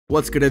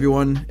What's good,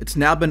 everyone? It's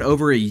now been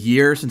over a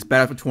year since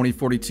Battlefield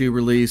 2042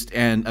 released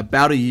and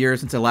about a year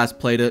since I last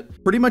played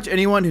it. Pretty much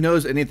anyone who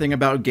knows anything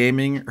about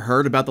gaming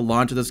heard about the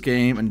launch of this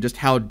game and just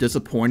how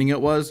disappointing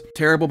it was.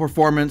 Terrible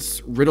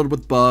performance, riddled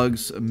with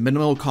bugs,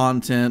 minimal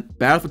content.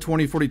 Battlefield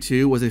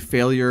 2042 was a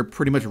failure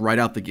pretty much right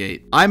out the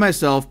gate. I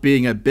myself,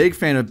 being a big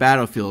fan of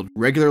Battlefield,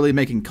 regularly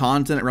making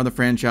content around the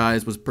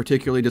franchise, was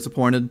particularly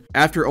disappointed.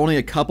 After only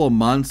a couple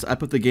months, I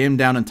put the game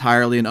down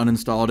entirely and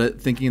uninstalled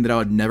it, thinking that I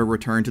would never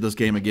return to this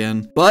game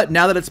again. But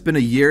now that it's been a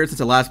year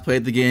since I last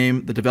played the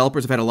game, the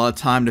developers have had a lot of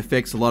time to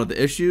fix a lot of the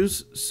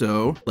issues,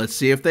 so let's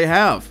see if they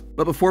have.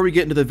 But before we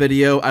get into the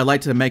video, I'd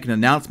like to make an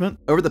announcement.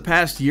 Over the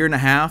past year and a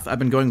half, I've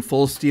been going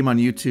full steam on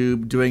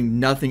YouTube, doing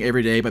nothing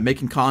every day but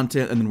making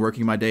content and then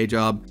working my day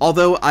job.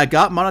 Although I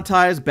got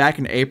monetized back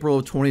in April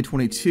of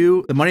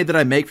 2022, the money that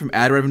I make from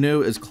ad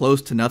revenue is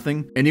close to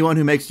nothing. Anyone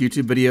who makes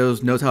YouTube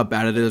videos knows how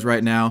bad it is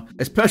right now,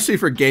 especially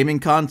for gaming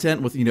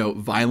content with,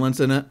 violence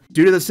in it.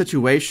 Due to this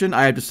situation,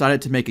 I have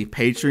decided to make a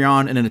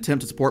Patreon in an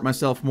attempt to support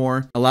myself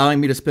more, allowing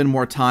me to spend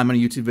more time on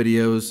YouTube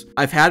videos.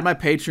 I've had my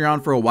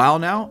Patreon for a while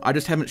now, I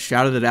just haven't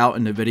shouted it out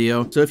in the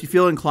video. So if you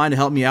feel inclined to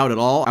help me out at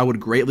all, I would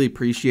greatly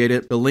appreciate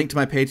it. The link to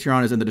my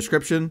Patreon is in the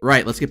description.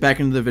 Right, let's get back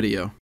into the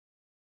video.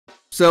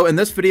 So in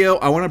this video,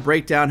 I want to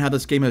break down how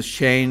this game has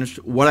changed,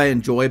 what I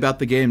enjoy about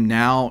the game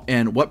now,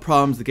 and what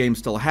problems the game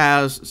still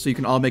has, so you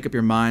can all make up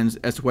your minds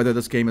as to whether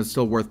this game is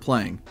still worth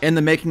playing. In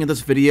the making of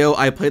this video,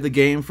 I played the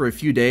game for a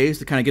few days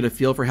to kind of get a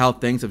feel for how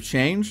things have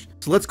changed.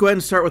 So let's go ahead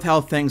and start with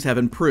how things have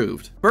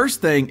improved.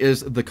 First thing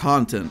is the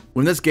content.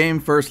 When this game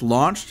first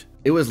launched,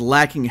 it was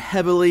lacking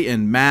heavily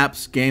in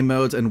maps, game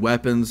modes, and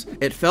weapons.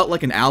 It felt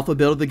like an alpha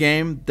build of the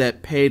game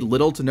that paid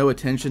little to no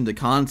attention to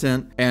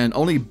content and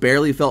only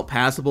barely felt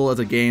passable as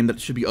a game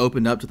that should be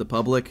opened up to the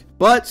public.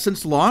 But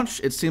since launch,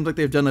 it seems like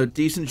they've done a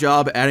decent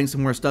job adding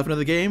some more stuff into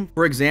the game.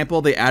 For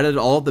example, they added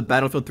all of the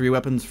Battlefield 3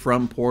 weapons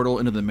from Portal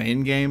into the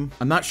main game.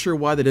 I'm not sure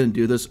why they didn't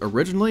do this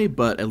originally,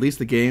 but at least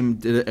the game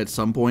did it at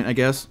some point, I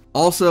guess.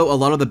 Also, a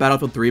lot of the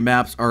Battlefield 3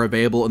 maps are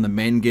available in the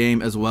main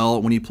game as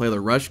well when you play the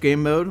Rush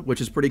game mode,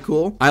 which is pretty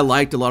cool. I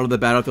liked a lot of the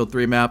Battlefield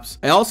 3 maps.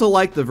 I also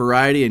like the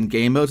variety in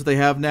game modes that they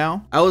have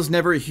now. I was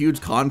never a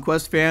huge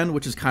Conquest fan,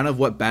 which is kind of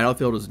what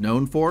Battlefield is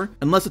known for,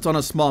 unless it's on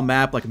a small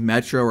map like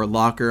Metro or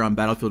Locker on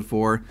Battlefield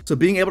 4. So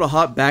being able to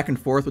hop back and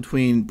forth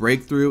between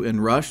Breakthrough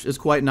and Rush is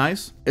quite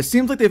nice. It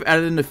seems like they've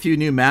added in a few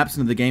new maps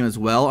into the game as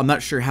well. I'm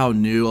not sure how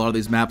new a lot of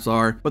these maps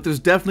are, but there's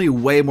definitely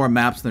way more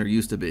maps than there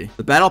used to be.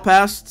 The Battle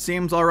Pass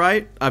seems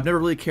alright. I've never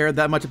really cared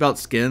that much about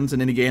skins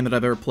in any game that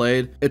I've ever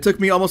played. It took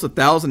me almost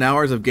 1,000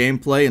 hours of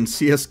gameplay in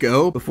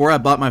CSGO before I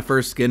bought my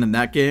first skin in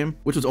that game,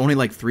 which was only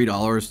like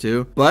 $3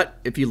 too. But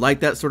if you like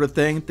that sort of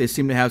thing, they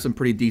seem to have some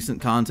pretty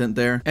decent content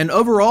there. And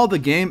overall, the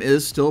game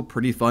is still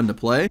pretty fun to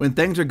play. When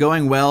things are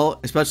going well,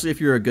 especially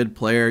if you're a good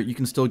player, you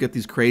can still get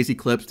these crazy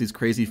clips, these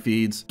crazy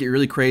feeds, get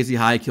really crazy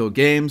high kill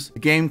games. The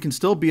game can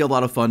still be a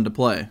lot of fun to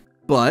play.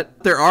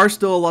 But there are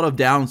still a lot of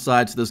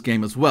downsides to this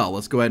game as well.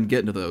 Let's go ahead and get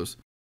into those.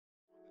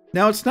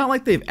 Now, it's not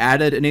like they've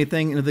added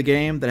anything into the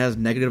game that has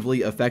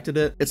negatively affected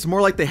it. It's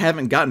more like they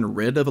haven't gotten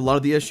rid of a lot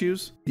of the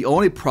issues. The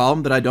only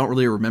problem that I don't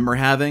really remember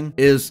having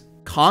is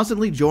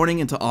constantly joining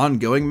into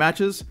ongoing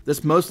matches.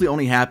 This mostly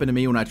only happened to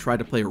me when I tried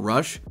to play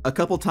Rush a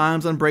couple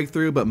times on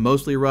Breakthrough, but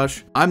mostly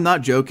Rush. I'm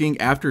not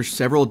joking, after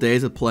several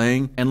days of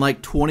playing and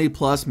like 20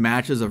 plus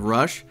matches of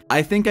Rush,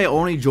 I think I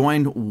only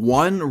joined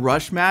one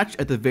Rush match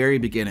at the very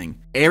beginning.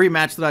 Every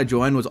match that I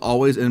joined was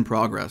always in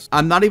progress.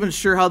 I'm not even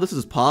sure how this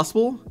is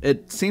possible.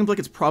 It seems like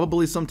it's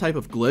probably some type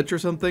of glitch or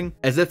something,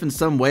 as if in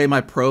some way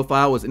my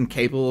profile was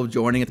incapable of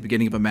joining at the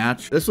beginning of a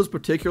match. This was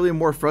particularly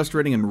more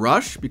frustrating in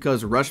Rush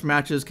because Rush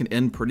matches can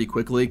end pretty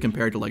quickly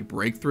compared to like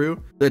Breakthrough.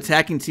 The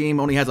attacking team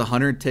only has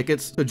 100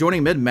 tickets, so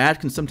joining mid-match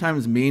can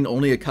sometimes mean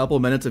only a couple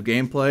minutes of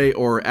gameplay,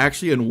 or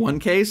actually in one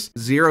case,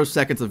 0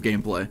 seconds of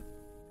gameplay.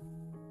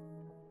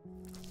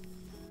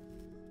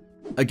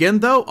 Again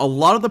though, a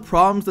lot of the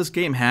problems this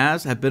game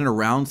has have been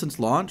around since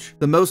launch,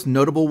 the most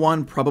notable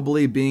one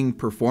probably being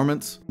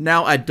performance.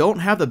 Now, I don't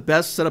have the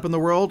best setup in the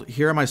world,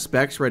 here are my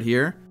specs right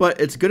here,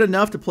 but it's good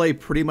enough to play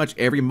pretty much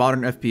every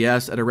modern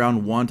FPS at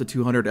around 1 to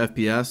 200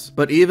 FPS,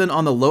 but even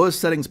on the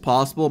lowest settings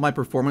possible, my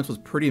performance was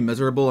pretty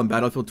miserable in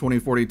Battlefield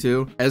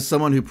 2042. As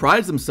someone who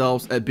prides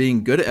themselves at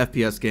being good at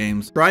FPS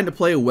games, trying to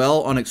play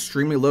well on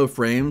extremely low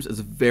frames is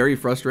very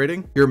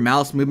frustrating. Your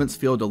mouse movements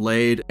feel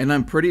delayed, and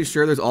I'm pretty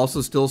sure there's also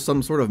still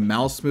some sort of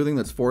mouse smoothing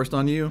that's forced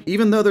on you.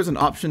 Even though there's an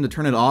option to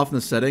turn it off in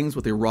the settings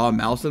with a raw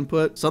mouse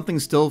input, something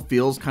still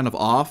feels kind of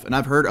off, and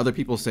I've heard other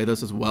people say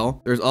this as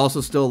well. There's also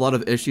still a lot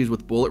of issues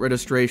with bullet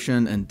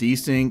registration and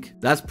desync.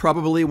 That's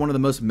probably one of the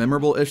most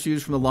memorable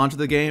issues from the launch of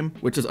the game,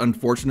 which is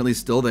unfortunately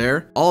still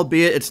there.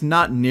 Albeit it's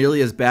not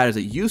nearly as bad as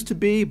it used to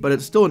be, but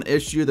it's still an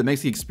issue that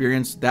makes the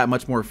experience that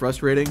much more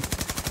frustrating.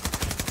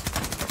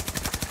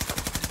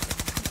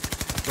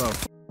 Whoa.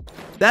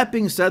 That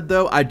being said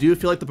though, I do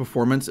feel like the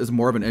performance is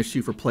more of an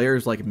issue for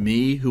players like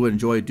me who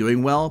enjoy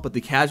doing well, but the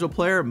casual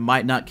player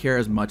might not care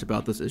as much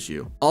about this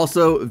issue.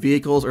 Also,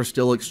 vehicles are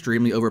still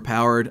extremely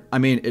overpowered. I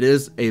mean, it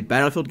is a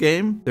Battlefield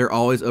game. They're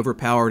always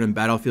overpowered in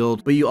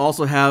Battlefield, but you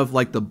also have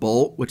like the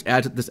bolt, which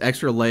adds this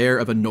extra layer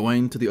of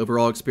annoying to the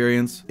overall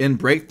experience. In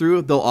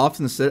Breakthrough, they'll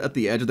often sit at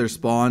the edge of their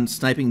spawn,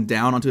 sniping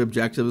down onto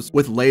objectives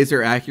with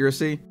laser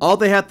accuracy. All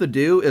they have to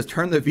do is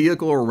turn the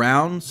vehicle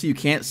around so you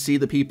can't see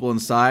the people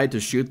inside to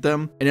shoot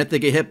them, and if they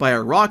get hit by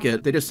a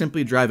rocket, they just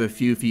simply drive a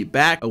few feet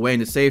back, away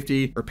into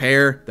safety,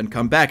 repair, then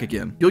come back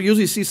again. You'll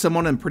usually see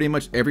someone in pretty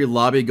much every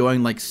lobby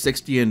going like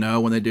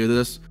 60-0 when they do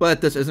this,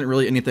 but this isn't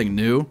really anything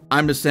new.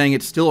 I'm just saying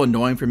it's still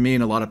annoying for me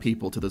and a lot of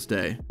people to this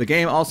day. The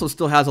game also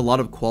still has a lot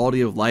of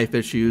quality of life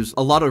issues,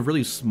 a lot of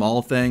really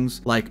small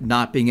things like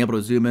not being able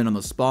to zoom in on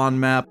the spawn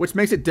map, which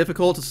makes it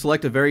difficult to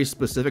select a very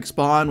specific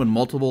spawn when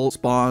multiple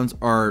spawns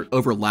are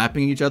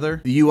overlapping each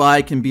other. The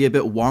UI can be a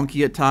bit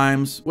wonky at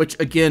times, which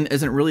again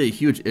isn't really a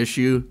huge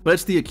issue, but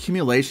it's the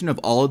accumulation of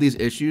all of these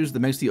issues that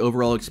makes the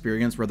overall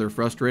experience rather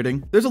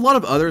frustrating. There's a lot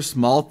of other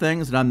small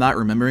things that I'm not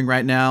remembering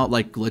right now,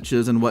 like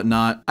glitches and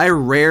whatnot. I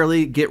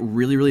rarely get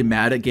really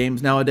mad at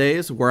games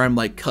nowadays where I'm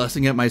like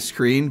cussing at my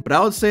screen, but I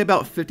would say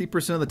about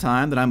 50% of the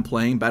time that I'm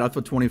playing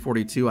Battlefield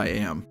 2042, I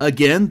am.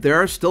 Again, there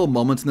are still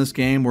moments in this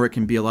game where it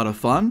can be a lot of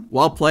fun.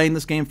 While playing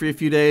this game for a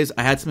few days,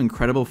 I had some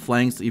incredible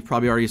flanks that you've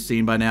probably already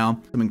seen by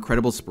now, some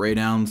incredible spray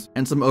downs,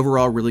 and some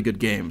overall really good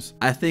games.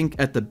 I think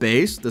at the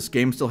base, this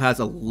game still has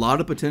a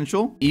lot of potential.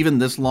 Even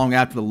this long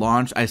after the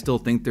launch, I still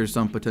think there's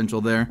some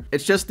potential there.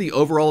 It's just the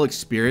overall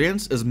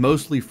experience is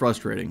mostly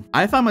frustrating.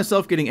 I find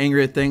myself getting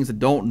angry at things that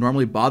don't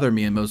normally bother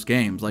me in most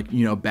games, like,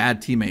 you know, bad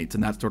teammates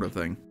and that sort of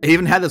thing. I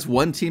even had this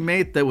one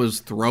teammate that was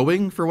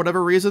throwing for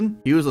whatever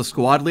reason. He was a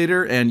squad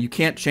leader, and you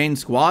can't change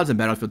squads in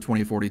Battlefield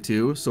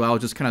 2042, so I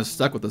was just kind of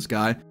stuck with this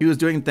guy. He was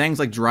doing things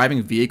like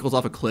driving vehicles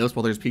off of cliffs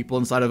while there's people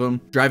inside of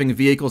him, driving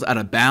vehicles out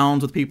of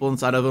bounds with people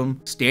inside of him,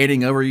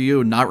 standing over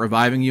you and not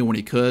reviving you when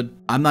he could.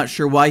 I'm not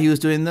sure why he was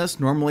doing this.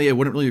 Normally it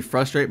wouldn't really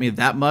frustrate me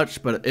that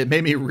much, but it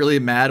made me really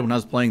mad when I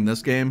was playing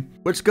this game,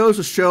 which goes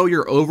to show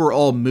your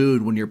overall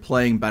mood when you're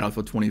playing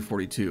Battlefield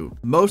 2042.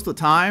 Most of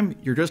the time,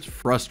 you're just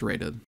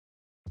frustrated.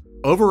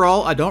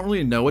 Overall, I don't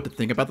really know what to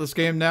think about this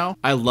game now.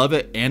 I love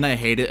it and I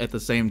hate it at the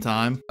same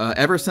time.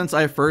 Ever since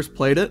I first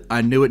played it,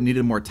 I knew it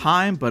needed more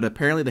time, but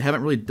apparently they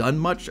haven't really done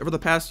much over the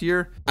past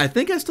year. I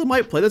think I still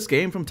might play this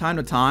game from time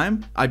to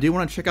time. I do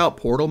want to check out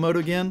Portal mode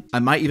again. I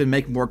might even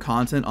make more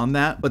content on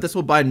that, but this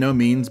will by no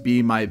means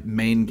be my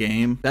main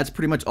game. That's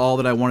pretty much all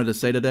that I wanted to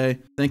say today.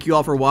 Thank you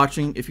all for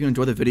watching. If you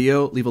enjoyed the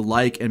video, leave a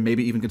like and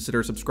maybe even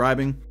consider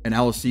subscribing, and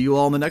I will see you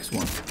all in the next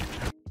one.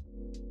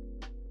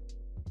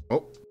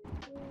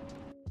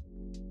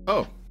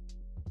 Oh,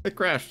 it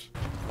crashed.